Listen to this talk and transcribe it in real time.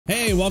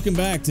Hey, welcome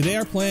back. Today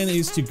our plan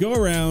is to go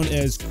around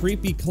as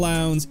creepy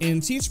clowns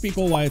and teach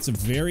people why it's a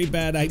very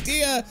bad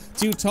idea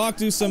to talk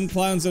to some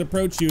clowns that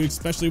approach you,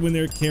 especially when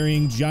they're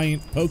carrying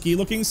giant pokey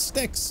looking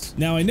sticks.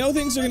 Now I know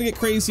things are gonna get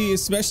crazy,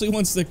 especially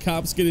once the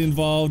cops get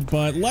involved,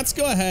 but let's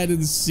go ahead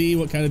and see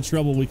what kind of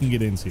trouble we can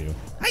get into.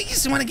 I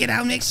just want to get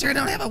out and make sure I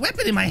don't have a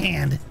weapon in my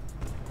hand.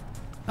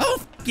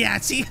 Oh, yeah,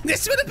 see,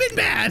 this would have been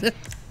bad.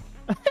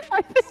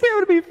 I think it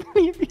would be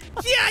funny if you...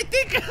 Yeah, I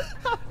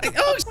think...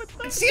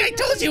 oh, see, I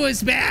told you it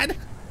was bad.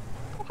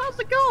 How's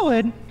it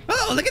going?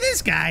 Oh, look at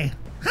this guy.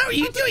 How are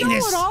you doing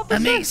this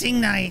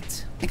amazing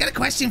night? I got a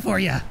question for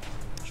you.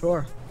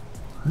 Sure.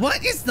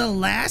 What is the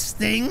last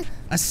thing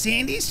a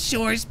Sandy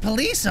Shores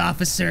police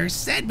officer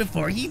said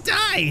before he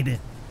died?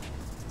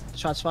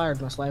 Shots fired,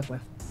 most likely.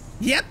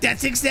 Yep,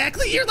 that's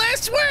exactly your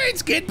last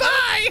words.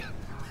 Goodbye.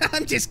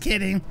 I'm just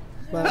kidding.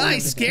 Well, I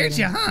scared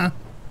you, huh?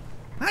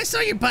 I saw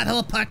your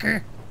butthole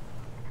pucker.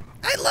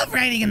 I love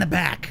riding in the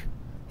back.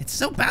 It's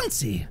so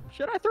bouncy.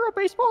 Should I throw a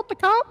baseball at the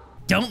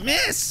cop? Don't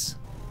miss.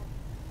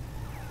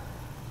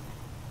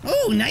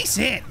 Oh, nice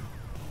hit.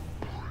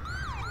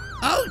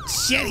 Oh,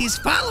 shit, he's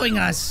following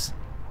us.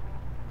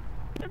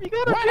 Have you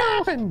got a What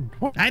happened?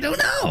 I don't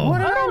know.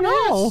 I don't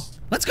know.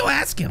 Let's go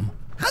ask him.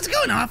 How's it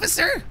going,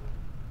 officer?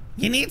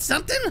 You need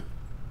something?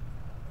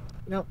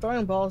 No,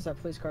 throwing balls at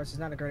police cars is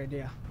not a great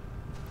idea.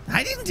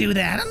 I didn't do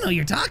that. I don't know what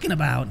you're talking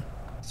about.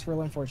 It's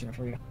really unfortunate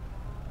for you.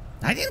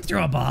 I didn't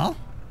throw a ball.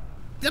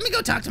 Let me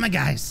go talk to my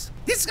guys.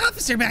 This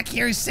officer back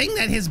here is saying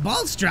that his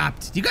ball's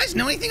dropped. Do you guys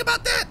know anything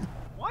about that?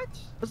 What?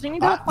 Does he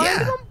need help finding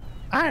yeah. them?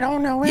 I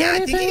don't know Yeah, I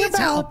think he anything needs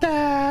about help.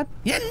 that.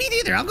 Yeah, me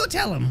neither. I'll go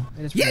tell him.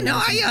 It is Yeah, pretty no,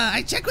 awesome.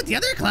 I checked with the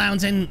other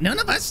clowns and none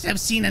of us have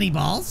seen any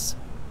balls.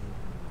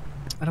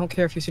 I don't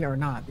care if you've seen it or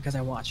not because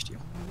I watched you.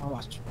 I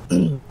watched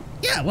you.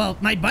 Yeah, well,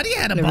 my buddy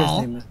had a Never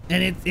ball seen it.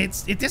 and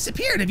it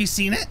disappeared. Have you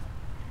seen it?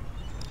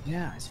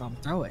 Yeah, I saw him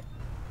throw it.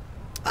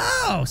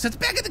 Oh, so it's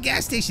back at the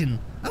gas station.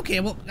 Okay,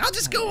 well, I'll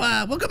just go,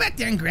 we'll go back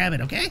there and grab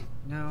it, okay?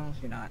 No,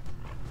 you're not.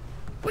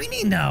 What do you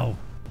mean, no?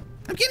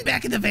 I'm getting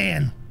back in the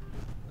van.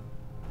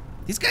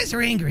 These guys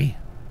are angry.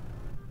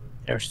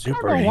 They're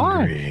super I don't know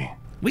why. angry.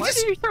 We Why just...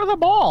 did you throw the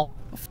ball?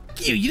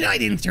 Fuck you, you know I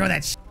didn't throw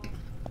that shit.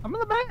 I'm in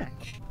the back.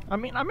 I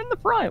mean, I'm in the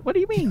front. What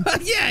do you mean?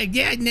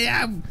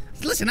 yeah.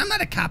 Listen, I'm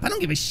not a cop. I don't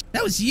give a shit.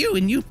 That was you,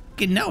 and you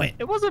fucking know it.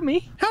 It wasn't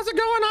me. How's it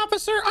going,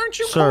 officer? Aren't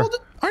you Sir. cold?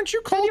 Aren't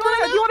you cold You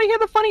right now? want to hear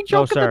the funny joke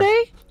No, of the sir.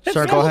 day?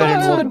 Sir, It's go cold ahead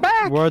outside. and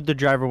back. roll the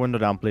driver window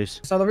down, please.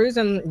 So the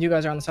reason you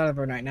guys are on the side of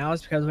the road right now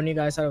is because when you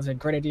guys thought it was a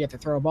great idea to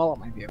throw a ball at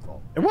my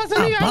vehicle. It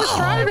wasn't me. I was ball. It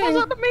driving.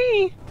 wasn't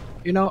me.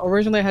 You know,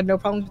 originally I had no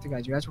problems with you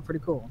guys. You guys were pretty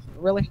cool.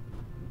 Really?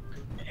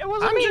 It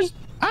wasn't me.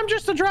 I'm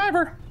just a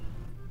driver.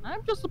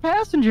 I'm just a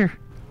passenger.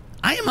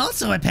 I am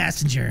also a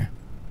passenger.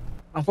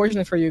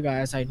 Unfortunately for you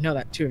guys, I know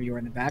that two of you were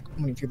in the back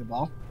when you threw the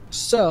ball.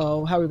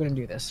 So, how are we going to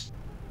do this?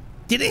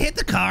 Did it hit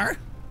the car?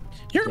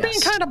 You're being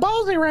Yes. kind of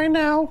ballsy right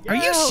now. Are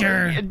you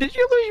sure? Did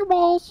you lose your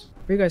balls?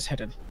 Where you guys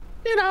headed?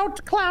 You know,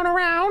 to clown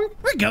around.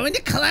 We're going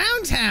to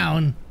Clown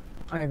Town.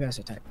 Oh, you guys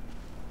are tight.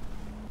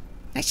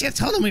 I should have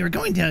told him we were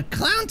going to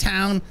Clown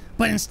Town,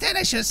 but instead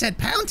I should have said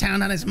Pound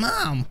Town on his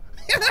mom.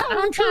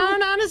 I'm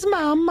trying on his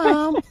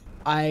mom.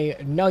 I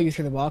know you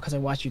threw the ball because I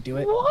watched you do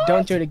it. What?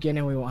 Don't do it again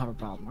and we won't have a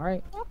problem,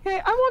 alright? Okay,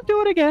 I won't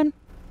do it again.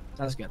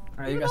 Sounds good.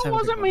 Alright, you It guys have a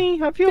good wasn't one.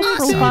 me. I feel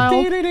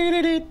profiled. You just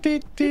went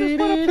up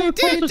to the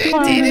closest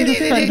clown and just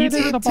said he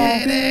threw the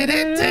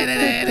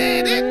ball.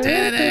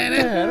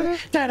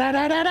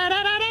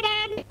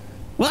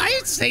 Well,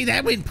 I'd say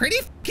that went pretty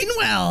fucking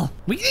well.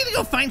 We need to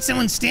go find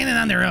someone standing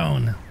on their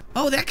own.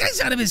 Oh, that guy's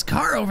out of his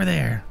car over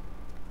there.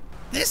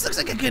 This looks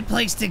like a good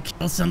place to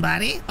kill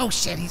somebody. Oh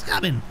shit, he's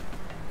coming.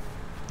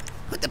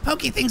 Put the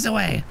pokey things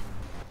away.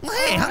 Well,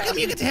 hey, how come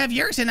you get to have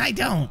yours and I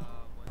don't?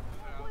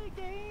 Play a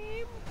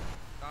game.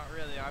 Not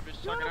really. I'm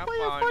just You checking wanna up play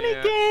a on funny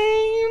you.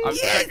 game? I'm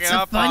Yeah, checking it's a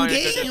up fun on you.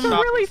 game. Just It's a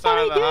stop really the side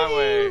of funny the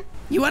highway. game.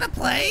 You wanna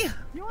play?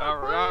 You wanna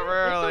No, play? not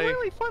really. It's a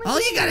really funny All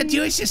you gotta game.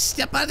 do is just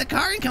step out of the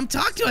car and come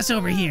talk to us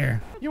over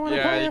here. You want to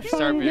Yeah, play you a can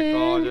start fun me a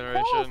call game?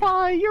 generation.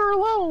 Qualify, you're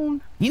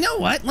alone. You know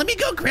what? Let me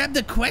go grab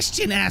the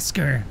question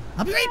asker.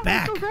 I'll be right Yeah,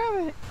 back. let's go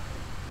grab it.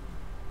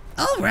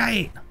 All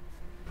right. Oh,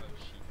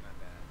 shit, my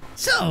bad.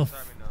 So, Start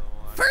me another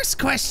one. first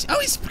question. Oh,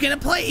 he's gonna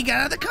play. He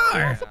got out of the He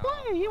car. wants to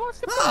play. He wants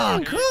to play. Oh,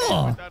 Put cool.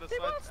 that aside, He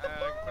wants to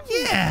put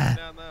play. Yeah. that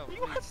down there, He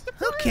please. wants to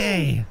play.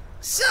 Okay.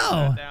 Put So,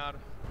 that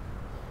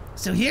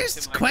down. here's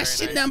Seem like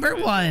question very nice number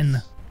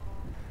individuals.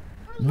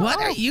 1.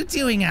 What are you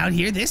doing out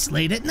here this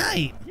late at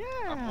night? Yeah.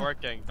 I'm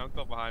working. Don't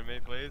go behind me,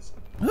 please.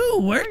 Ooh, What are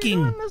you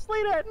working. doing this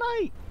late at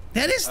night?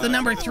 That is the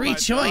number that's 3 my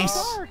choice.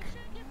 job. Dark.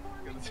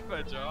 Gonna do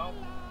my job.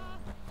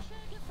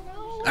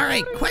 All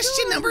right,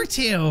 question number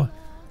 2.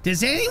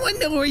 Does anyone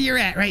know where you're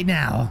at right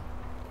now?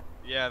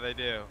 Yeah, they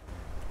do.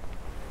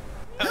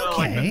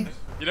 Okay.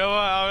 You know what?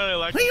 I really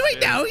like Wait, this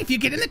wait, dude. no. If you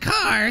get in the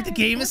car, the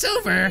game is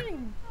over. I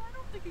don't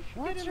think you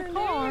should get in the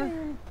car.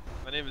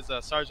 My name is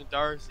Sergeant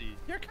Darcy.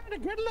 You're kind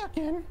of good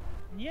looking.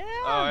 Yeah.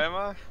 Oh, am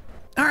I?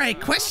 All right,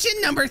 question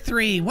number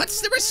 3.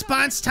 What's the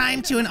response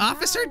time to an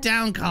officer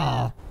down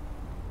call?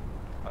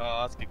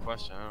 Oh, that's a good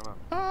question.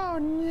 I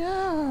don't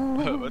know.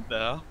 Oh no. What the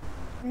hell?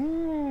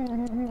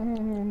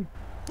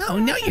 Oh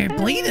no, you're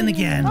bleeding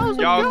again. How's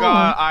it Y'all going?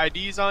 got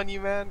IDs on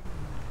you, man?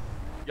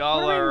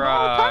 Y'all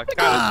are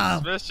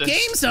kind of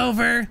suspicious. Game's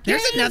over.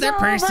 There's Game's another over.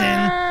 person.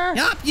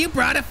 Yup, you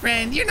brought a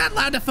friend. You're not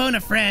allowed to phone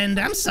a friend.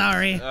 I'm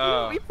sorry.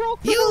 We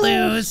broke the You rules.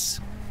 lose.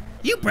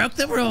 You broke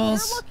the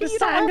rules. It's You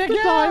don't time have to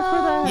to die for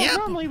go. that. Yep.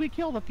 Normally we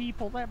kill the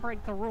people that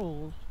break the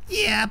rules.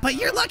 Yeah, but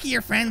you're lucky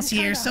your friend's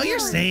here, so you're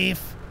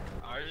safe.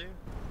 Are you?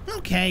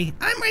 Okay,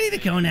 I'm ready to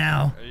go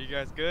now. Are you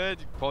guys good?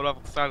 You pulled up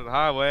on the side of the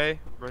highway.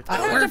 Right Oh,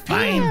 there. we're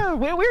fine. Yeah,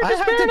 we were I just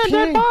have burying to a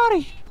dead pee.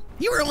 body.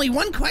 You were only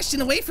one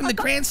question away from the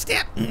grand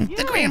step,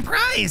 the grand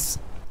prize.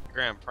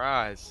 Grand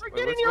prize. We're Wait,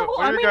 getting what's- your what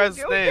are your guys'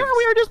 yeah, names?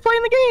 we were just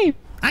playing the game.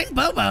 I'm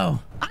Bobo.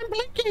 I'm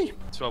Blinky.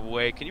 12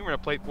 away. Can you run a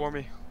plate for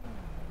me?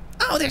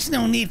 Oh, there's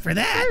no need for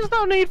that. There's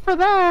no need for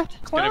that.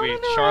 It's gonna be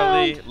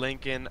Charlie,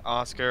 Lincoln,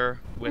 Oscar,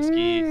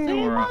 Whiskey,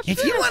 Nora.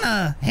 If you want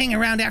to hang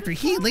around after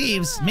he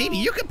leaves, maybe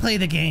you could play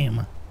the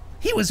game.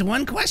 He was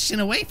one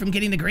question away from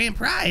getting the grand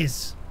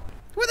prize.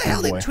 Where the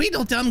hell did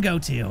Tweedledum go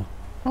to?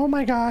 Oh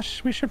my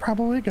gosh, we should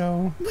probably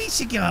go. We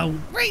should go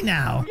right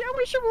now. Yeah,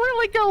 we should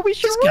really go. We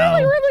should Just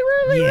really, go.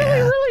 really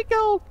Yeah.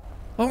 go.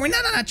 Well, we're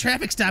not on a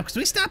traffic stop because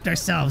we stopped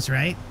ourselves,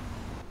 right?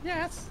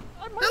 Yes.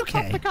 I might Okay.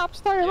 stop the cops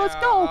there. Let's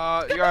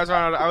go. You guys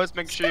are. I was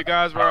making sure you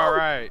guys were all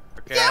right.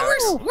 Okay. Yeah,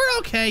 we're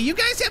okay. You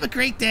guys have a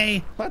great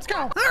day. Let's go.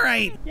 All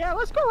right. Yeah,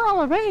 let's go rob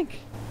a bank.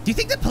 Do you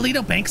think the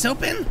Polito Bank's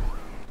open?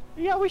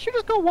 Yeah, we should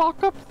just go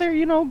walk up there,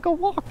 go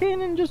walk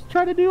in and just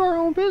try to do our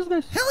own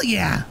business. Hell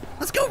yeah.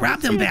 Let's go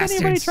rob them See if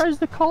anybody bastards. tries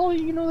to call,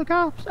 the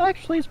cops.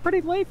 Actually, it's pretty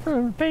late for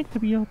a bank to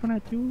be open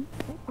at 2.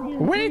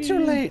 Way too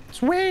late.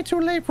 It's way too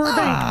late for a bank.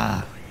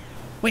 Ah.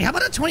 Wait, how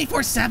about a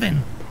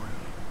 24/7?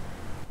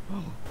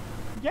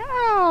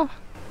 Yeah.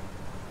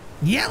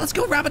 Yeah, let's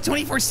go rob a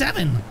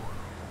 24/7.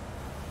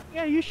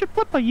 Yeah, you should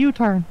flip a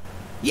U-turn.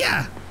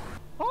 Yeah.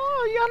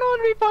 Oh,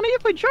 it'd be funny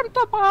if we jumped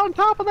up on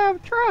top of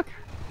that truck.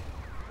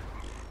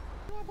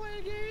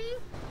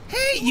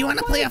 Hey, you want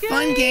to play a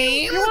fun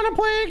game? You want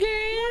to play a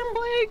game?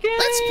 Play a game.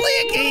 Let's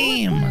play a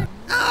game.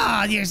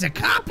 Ah, there's a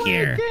cop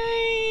here.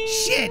 Game.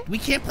 Shit, we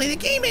can't play the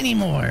game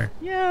anymore.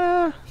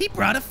 Yeah, He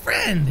brought a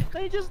friend.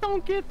 they just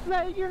don't get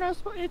that you're not.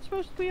 It's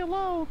supposed to be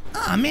alone.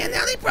 Oh man,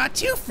 now they brought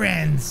 2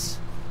 friends.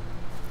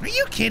 Are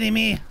you kidding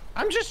me?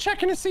 I'm just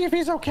checking to see if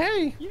he's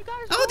okay. You guys.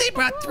 Oh, don't they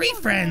brought alone 3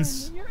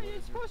 friends. then.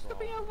 It's supposed to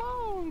be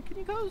alone. Can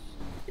you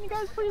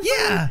guys please?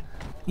 Yeah.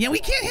 Yeah, we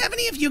can't have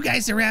any of you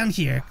guys around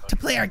here to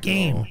play our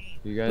game.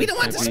 You guys We don't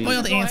want to can't be-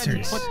 spoil the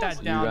answers. Put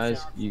that down.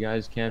 You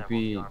guys can't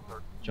be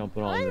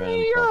jumping on I random mean,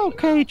 you're stuff.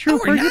 okay,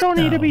 Trooper. You not, don't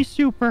need to though. be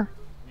super.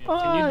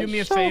 Can you do me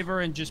a so-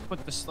 favor and just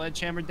put the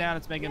sledgehammer down?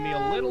 It's making me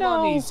a little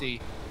no. uneasy.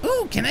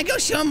 Ooh, can I go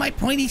show him my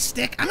pointy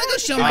stick? I'm gonna go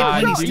show him Ah, my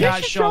you pointy do stick. You not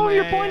should show show me.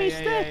 your Yeah, pointy yeah,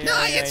 stick. yeah,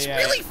 No, yeah, it's yeah.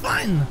 really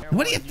fun.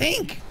 What do you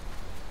think?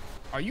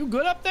 Are you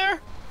good up there?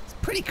 It's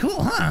pretty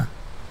cool, huh?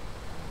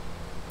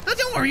 Oh,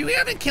 don't worry, we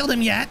haven't killed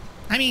him yet.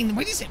 I mean,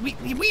 what do you say?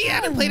 We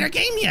haven't played our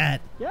game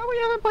yet. Yeah, we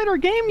haven't played our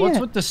game What's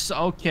yet. with this?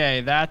 Okay,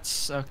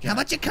 that's okay. How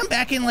about you come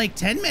back in like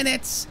 10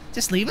 minutes?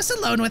 Just leave us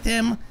alone with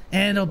him,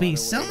 and it'll be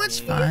so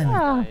much fun. Yeah.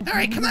 All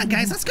right, come on,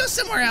 guys. Let's go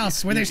somewhere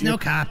else where there's no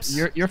cops.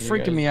 You're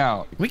freaking me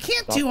out. We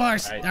can't do our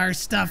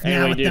stuff Hey,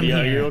 now with Lady them Diddy,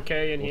 are you here.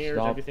 okay in Well, here? Is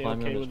stop everything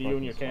climbing okay on with this you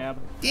and your fucking cab?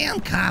 Damn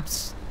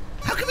cops.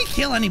 How can we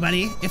kill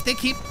anybody if they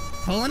keep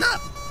pulling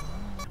up?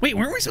 Wait,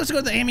 weren't we supposed to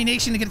go to the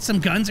ammunition to get some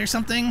guns or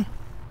something?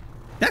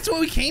 That's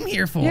what we came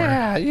here for.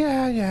 Yeah.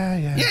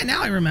 Yeah,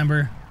 now I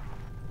remember.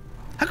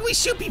 How can we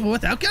shoot people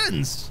without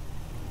guns?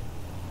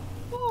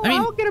 Oh, I mean-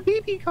 I'll get a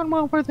BB gun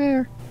while we're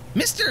there.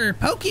 Mr.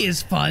 Pokey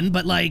is fun,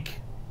 but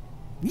like,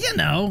 he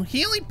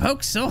only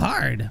pokes so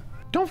hard.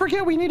 Don't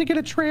forget, we need to get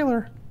a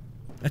trailer.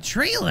 A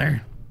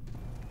trailer?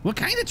 What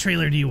kind of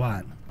trailer do you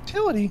want?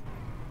 Utility.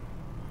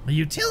 A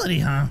utility,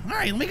 huh? All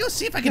right, let me go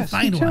see if I can Yes,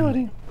 find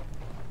utility. one.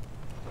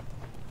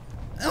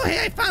 Oh,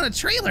 hey, I found a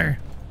trailer.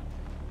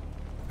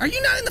 Are you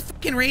not in the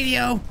fucking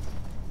radio?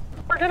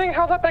 We're getting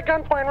held up at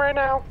gunpoint right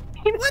now.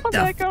 What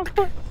the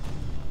fuck?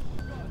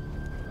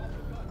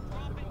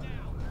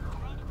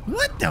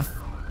 What the fuck?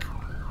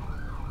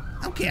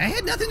 Okay, I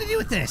had nothing to do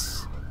with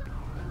this.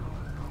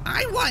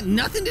 I want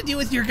nothing to do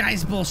with your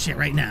guys' bullshit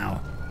right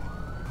now.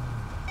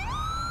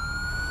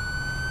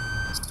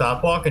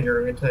 Stop walking,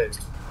 you're gonna get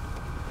tased.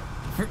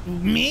 For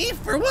me?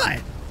 For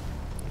what?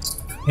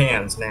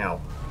 Hands now.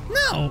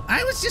 No,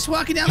 I was just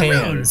walking down the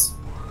road. Hands.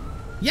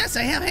 Yes,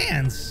 I have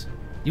hands.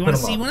 You want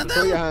to Put 'em see up. one of Put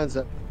your them? hands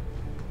up.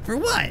 For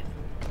what?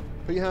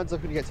 Put your hands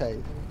up when you get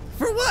tased.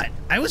 For what?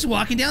 I was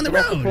walking down the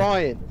You're not road.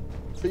 complying.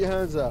 Put your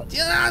hands up.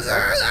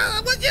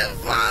 What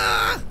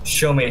you?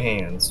 Show me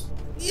hands.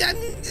 Yeah.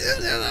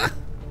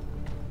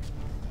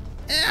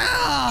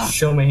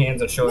 Show me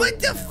hands and show What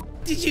the f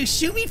did you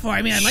shoot me for?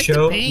 I mean, I like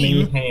show the pain.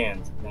 me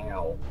hands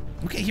now.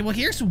 Okay, well,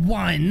 here's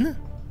one.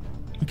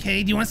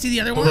 Okay, do you want to see the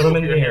other Put them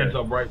one? in your hands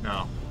up right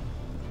now.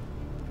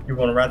 You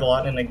want to ride the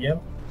lightning again?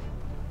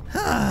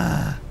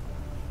 Ah,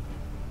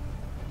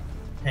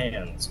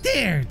 Hands.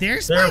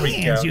 there's There my we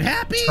hands. go. You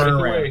happy? Turn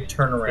around.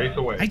 Turn around. Face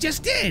away. I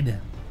just did.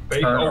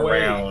 Turn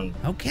around.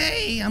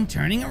 Okay, I'm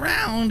turning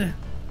around.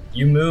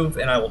 You move,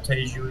 and I will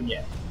tase you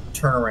again.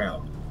 Turn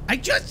around. I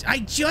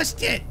just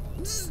did.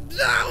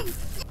 Oh,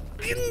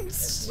 fucking,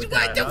 With what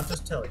that, the I'll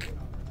just tell you.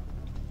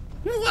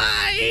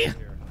 Why?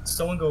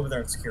 Someone go over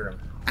there and secure him.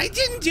 I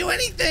didn't do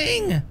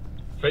anything.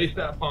 Face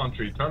that palm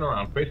tree. Turn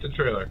around. Face the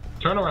trailer.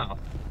 Turn around.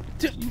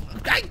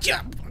 God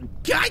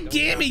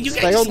damn it, you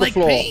Stay guys on just the like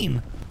floor.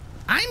 pain.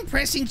 I'm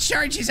pressing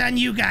charges on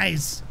you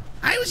guys.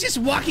 I was just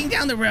walking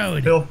down the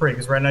road. Feel free,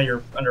 because right now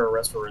you're under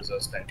arrest for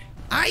resisting.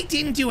 I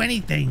didn't do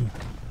anything.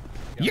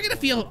 You're gonna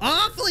feel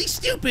awfully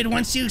stupid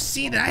once you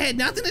see that I had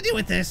nothing to do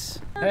with this.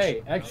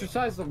 Hey,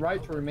 exercise the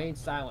right to remain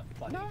silent.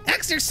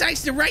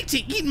 Exercise the right to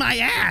eat my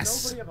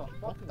ass.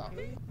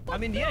 I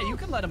mean, yeah, you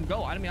can let him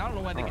go. I mean, I don't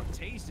know why they get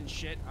tased and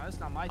shit. That's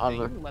not my thing.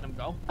 You can let him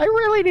go. I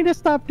really need to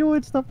stop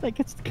doing stuff that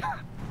gets the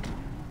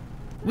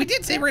We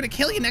did say we're gonna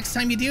kill you next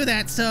time you do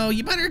that, so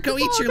you better go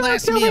eat your don't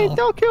last kill meal. Me,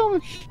 don't kill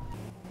me.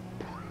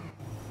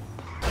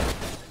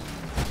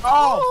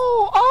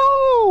 Oh!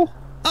 Oh!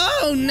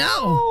 Oh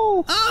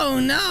no! Oh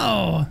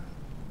no!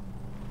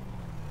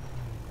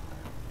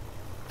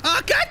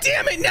 Oh god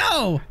damn it,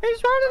 no!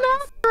 He's running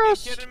after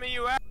us! You kidding me,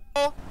 you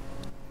asshole?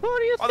 Who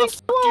do you Why the think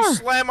fuck you you are?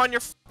 slam on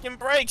your fucking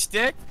brakes,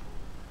 dick?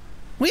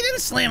 We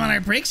didn't slam on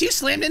our brakes, you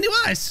slammed into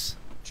us!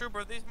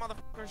 Trooper, these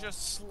motherfuckers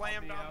just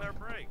slammed on their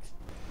brakes.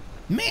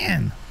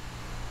 Man,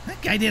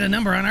 that guy did a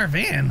number on our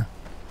van.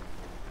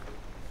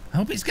 I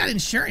hope he's got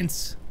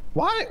insurance.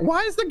 Why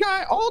is the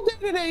guy all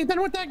day today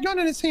then with that gun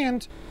in his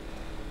hand?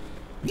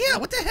 Yeah,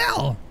 what the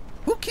hell?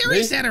 Who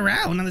carries that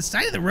around on the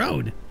side of the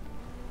road?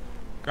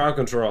 Crowd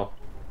control.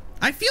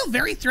 I feel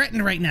very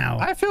threatened right now.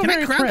 I feel Can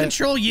very I crowd threatened.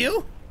 control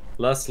you?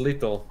 Less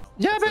lethal.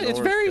 Yeah, but it's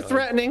very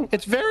threatening.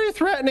 It's very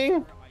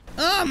threatening.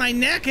 Oh, my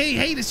neck.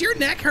 Hey, does your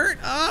neck hurt?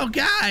 Oh,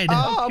 God.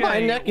 Oh, my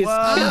neck is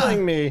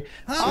killing me.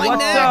 Oh, my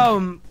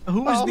neck.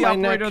 Who was Oh, the my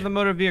operator neck. of the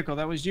motor vehicle?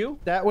 That was you?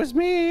 That was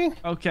me.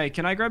 Okay,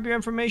 can I grab your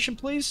information,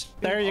 please?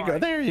 There you go.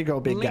 There you go,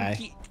 big guy.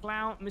 Linky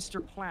Clown,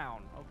 Mr.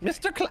 Clown.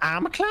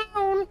 I'm a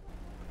clown.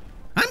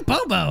 I'm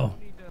Bobo.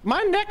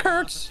 My neck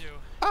hurts.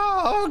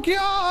 Oh,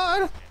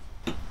 God.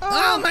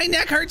 Oh, my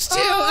neck hurts, too.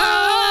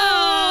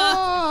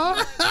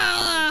 Oh,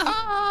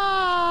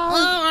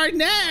 Oh, our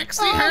necks.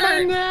 They my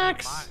hurt.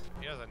 necks.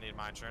 He doesn't need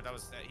my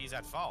insurance. He's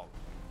at fault.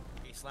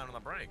 He slammed on the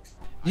brakes.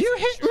 You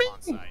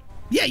hit me.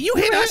 Yeah, you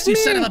hit us, you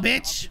son of a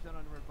bitch.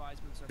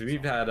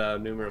 We've had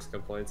numerous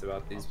complaints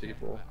about these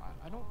people.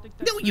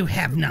 No, you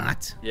have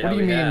not. Yeah, What do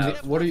you we mean?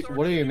 have.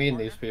 What do you mean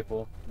these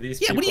people?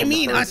 These Yeah, what do you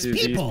mean, refer us to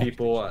people? These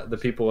people, the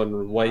people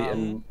in white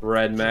and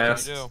red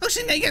masks. Oh,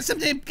 shouldn't they get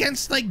something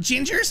against, like,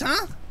 gingers,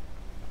 huh?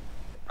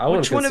 I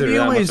wouldn't Which one of consider you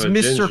that much is of a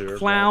Mr. ginger,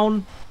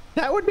 Clown?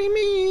 That would be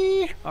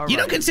me. You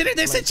don't consider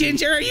this a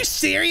ginger? Are you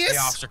serious? Hey,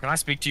 officer, can I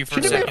speak to you for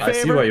Can a you do me a second? I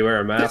see favor? why you wear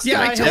a mask.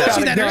 Yeah, I Guy told has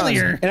you got a that gun,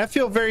 earlier. And I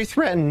feel very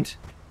threatened.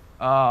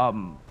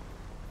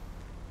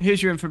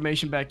 Here's your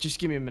information back. Just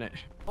give me a minute.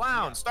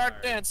 Clown,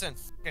 start dancing.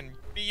 Fucking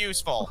be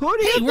useful. Who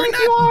do you Hey, we're think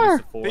not- you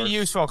are? Be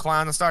useful,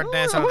 clown, and start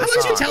dancing on Why the don't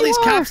you song. tell these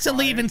cops to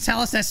leave and tell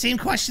us that same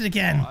question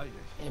again?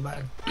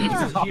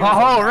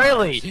 Oh,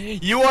 really?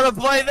 You want to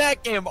play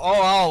that game?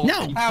 Oh,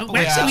 No,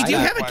 happily actually, we ask do that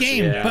have a question.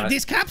 game, Yeah. but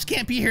these cops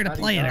can't be here to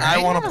play it, all I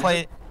right? want to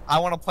play. I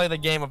want to play the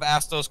game of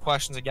ask those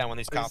questions again when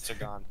these cops are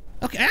gone.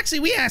 Okay, actually,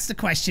 we asked the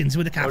questions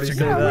when the What cops do are you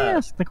say gone. to We that?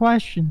 asked the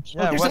questions.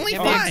 Yeah, there's only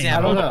give me an 5.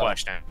 example of I the don't know.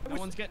 question. No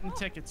one's getting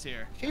tickets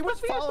here. He was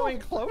following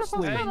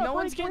closely. Hey, no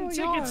one's getting really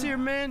tickets are. here,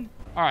 man.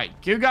 All right,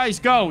 you guys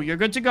go. You're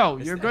good to go.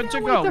 You're good to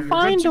can't go. wait to You're good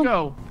find to them.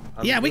 go.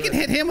 Yeah, we can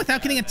hit him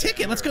without getting a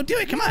ticket. Let's go do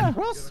it. Come on.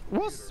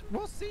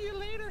 We'll see you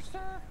later, sir.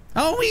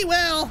 Oh, we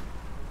will.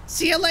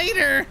 See you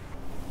later.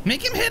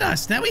 Make him hit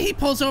us. That way he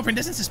pulls over and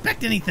doesn't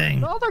suspect anything.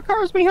 The other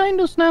car's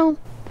behind us now.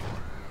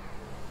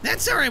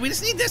 That's all right. We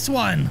just need this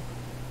one.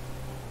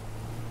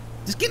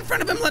 Just get in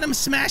front of him, let him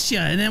smash you,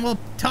 and then we'll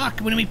talk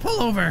when we pull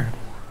over.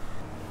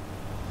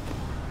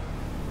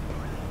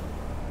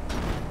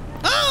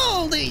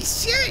 Holy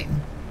shit!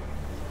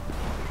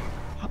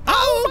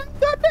 Oh! My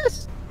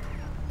goodness!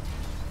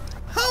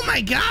 Oh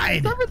my god!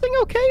 Is everything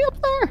okay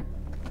up there?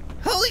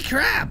 Holy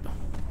crap!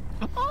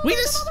 Oh, We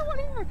there's just- another one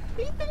here.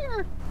 He's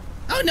here.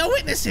 Oh, no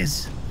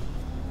witnesses!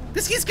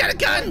 This kid's got a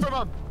gun!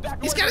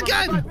 He's got a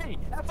gun!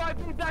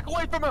 FIB, back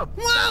away from him!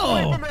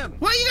 Whoa!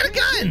 Why you got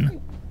a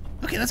gun?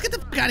 Okay, let's get the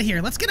fuck out of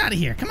here. Let's get out of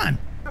here. Come on.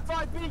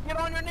 FIB, get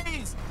on your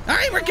knees! All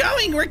right, we're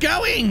going. We're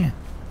going.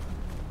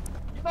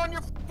 Get on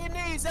your fucking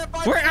knees,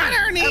 FIB! We're on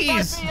our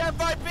knees.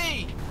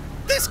 FIB!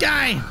 This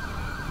guy.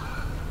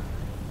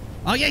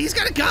 Oh yeah, he's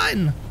got a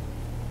gun.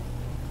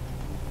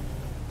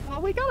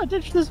 Oh, we gotta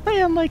ditch this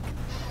van like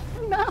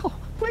now.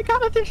 We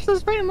gotta ditch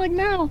this van like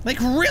now. Like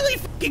really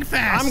fucking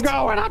fast.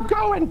 I'm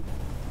going.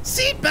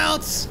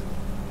 Seatbelts.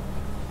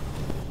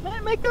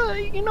 Make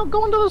a,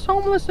 go into this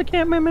homeless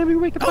encampment. Maybe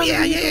we can. Oh find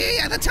yeah, a yeah, vehicle yeah,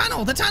 yeah. The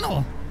tunnel. The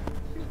tunnel.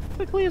 as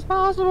quickly as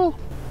possible.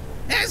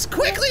 As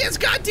quickly as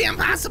goddamn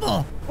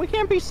possible. We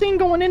can't be seen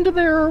going into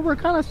there, or we're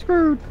kind of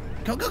screwed.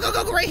 Go, go, go,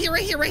 go, go! Right here,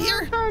 right here, right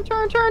here.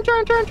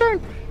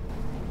 Turn.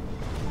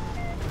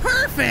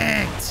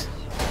 Perfect.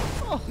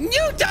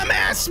 You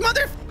dumbass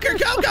motherfucker!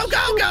 Go, go,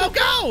 go, go,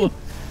 go!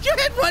 You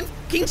had one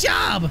fucking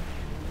job!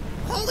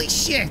 Holy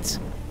shit!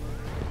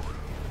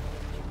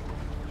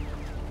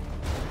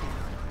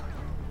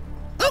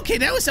 Okay,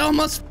 that was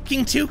almost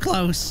fucking too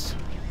close.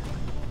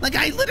 Like,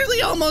 I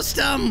literally almost,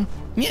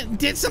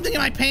 did something in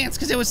my pants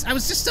because I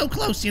was just so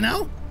close, you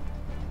know?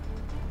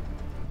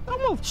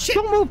 Don't move. Shit!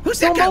 Don't move. Who's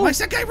that Don't guy? move. Why's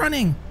that guy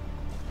running?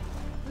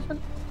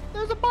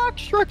 There's a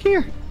box truck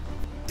here.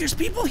 There's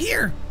people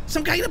here.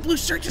 Some guy in a blue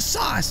shirt just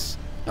saw us.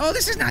 Oh,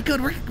 this is not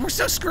good. We're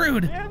so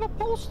screwed. We have a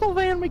postal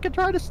van. We could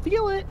try to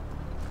steal it.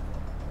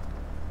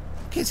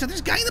 Okay, so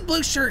there's a guy in the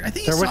blue shirt. I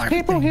think he There saw was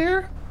people everything.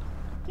 here.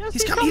 Yes,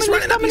 He's coming. He's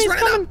running up. He's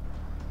running coming. up.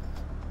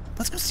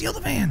 Let's go steal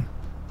the van.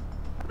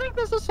 I think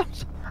this is some.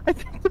 I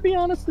think, to be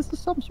honest, this is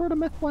some sort of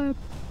meth lab.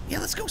 Yeah,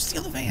 let's go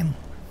steal the van.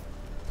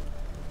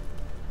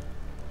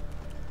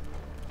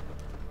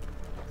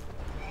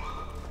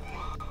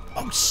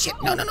 Oh shit!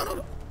 No, no, no,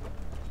 no.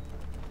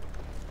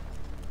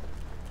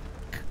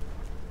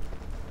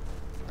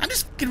 I'm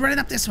just fucking running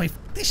up this way.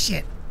 Fuck this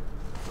shit.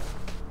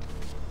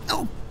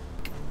 Oh,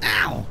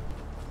 ow!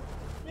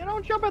 You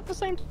don't jump at the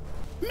same time.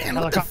 Man,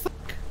 what the fuck?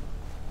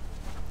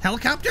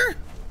 Helicopter?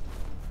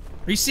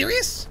 Are you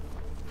serious?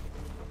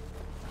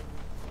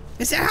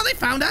 Is that how they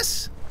found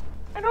us?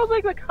 I don't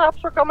think the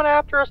cops are coming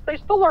after us. They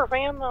stole our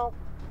van, though.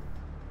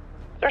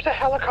 There's a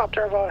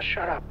helicopter above us.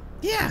 Shut up.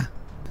 Yeah.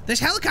 There's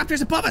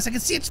helicopters above us. I can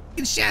see its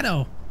fucking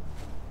shadow.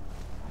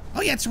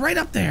 Oh yeah, it's right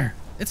up there.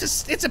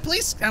 It's a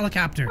police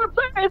helicopter.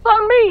 It's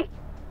on me.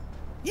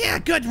 Yeah,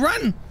 good.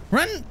 Run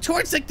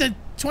towards like the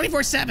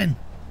 24/7.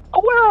 Oh,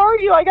 where are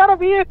you? I got a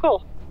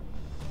vehicle.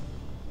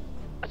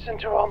 Listen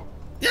to him.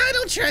 Yeah, I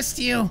don't trust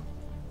you.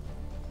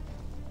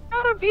 I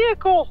got a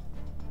vehicle.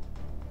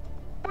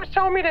 He was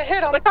telling me to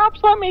hit him. The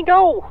cops let me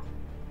go.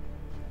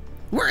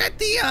 We're at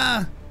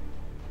the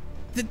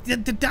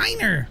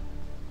diner.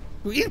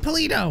 We're in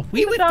Polito.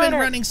 We've been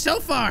running so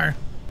far.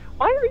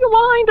 Why are you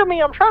lying to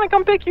me? I'm trying to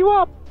come pick you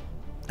up.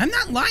 I'm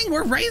not lying.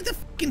 We're right at the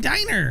fucking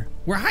diner.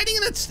 We're hiding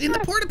in the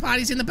porta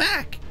potties in the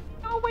back.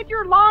 No, but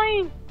you're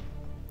lying.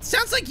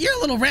 Sounds like you're a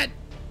little rat.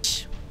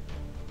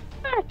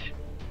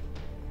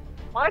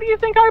 Why do you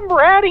think I'm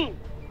ratting?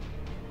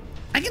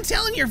 I can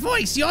tell in your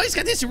voice. You always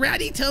got this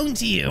ratty tone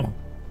to you.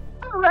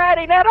 I'm not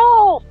ratting at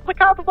all. The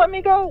cops let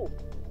me go.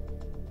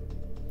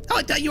 Oh,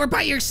 I thought you were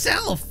by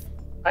yourself.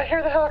 I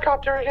hear the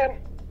helicopter again.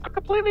 I'm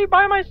completely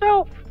by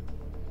myself.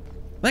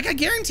 Like, I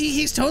guarantee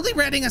he's totally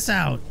ratting us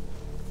out.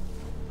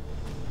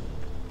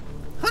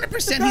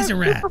 100% he's a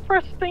rat. Super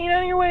pristine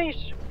anyways.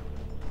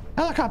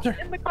 Helicopter.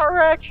 And the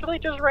car actually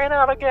just ran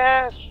out of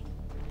gas.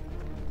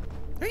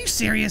 Are you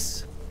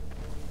serious?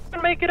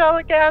 And make it out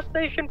of the gas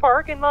station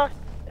parking lot.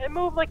 It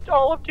moved like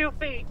all of 2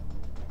 feet.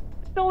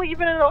 Still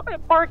even in a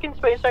parking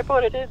space I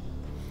put it in.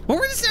 Well,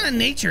 we're just on a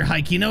nature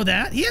hike, you know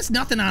that? He has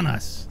nothing on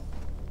us.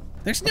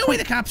 There's no way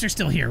the cops are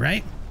still here,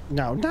 right?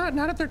 No,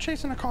 not if they're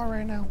chasing a car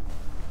right now.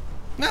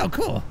 Oh,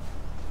 cool.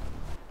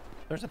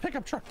 There's a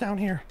pickup truck down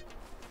here.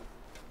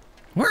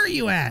 Where are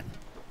you at?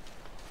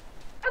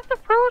 At the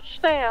fruit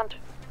stand.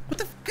 What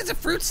the fuck is a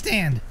fruit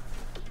stand?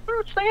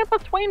 Fruit stand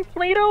between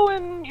Polito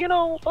and, you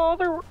know, the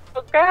other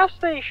gas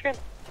station.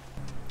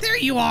 There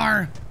you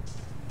are.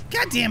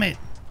 God damn it.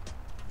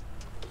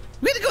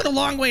 We had to go the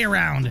long way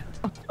around.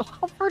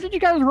 How far did you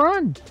guys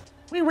run?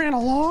 We ran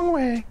a long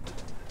way.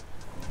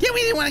 Yeah,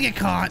 we didn't want to get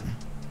caught.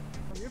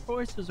 Your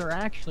voices are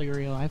actually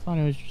real. I thought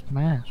it was just a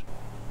mask.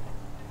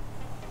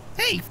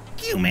 Hey,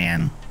 fuck you,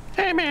 man.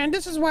 Hey, man,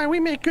 this is why we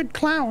make good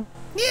clown.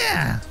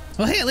 Yeah.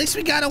 Well, hey, at least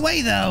we got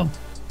away, though.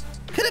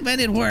 Could have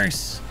ended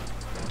worse.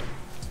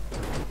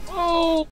 Oh.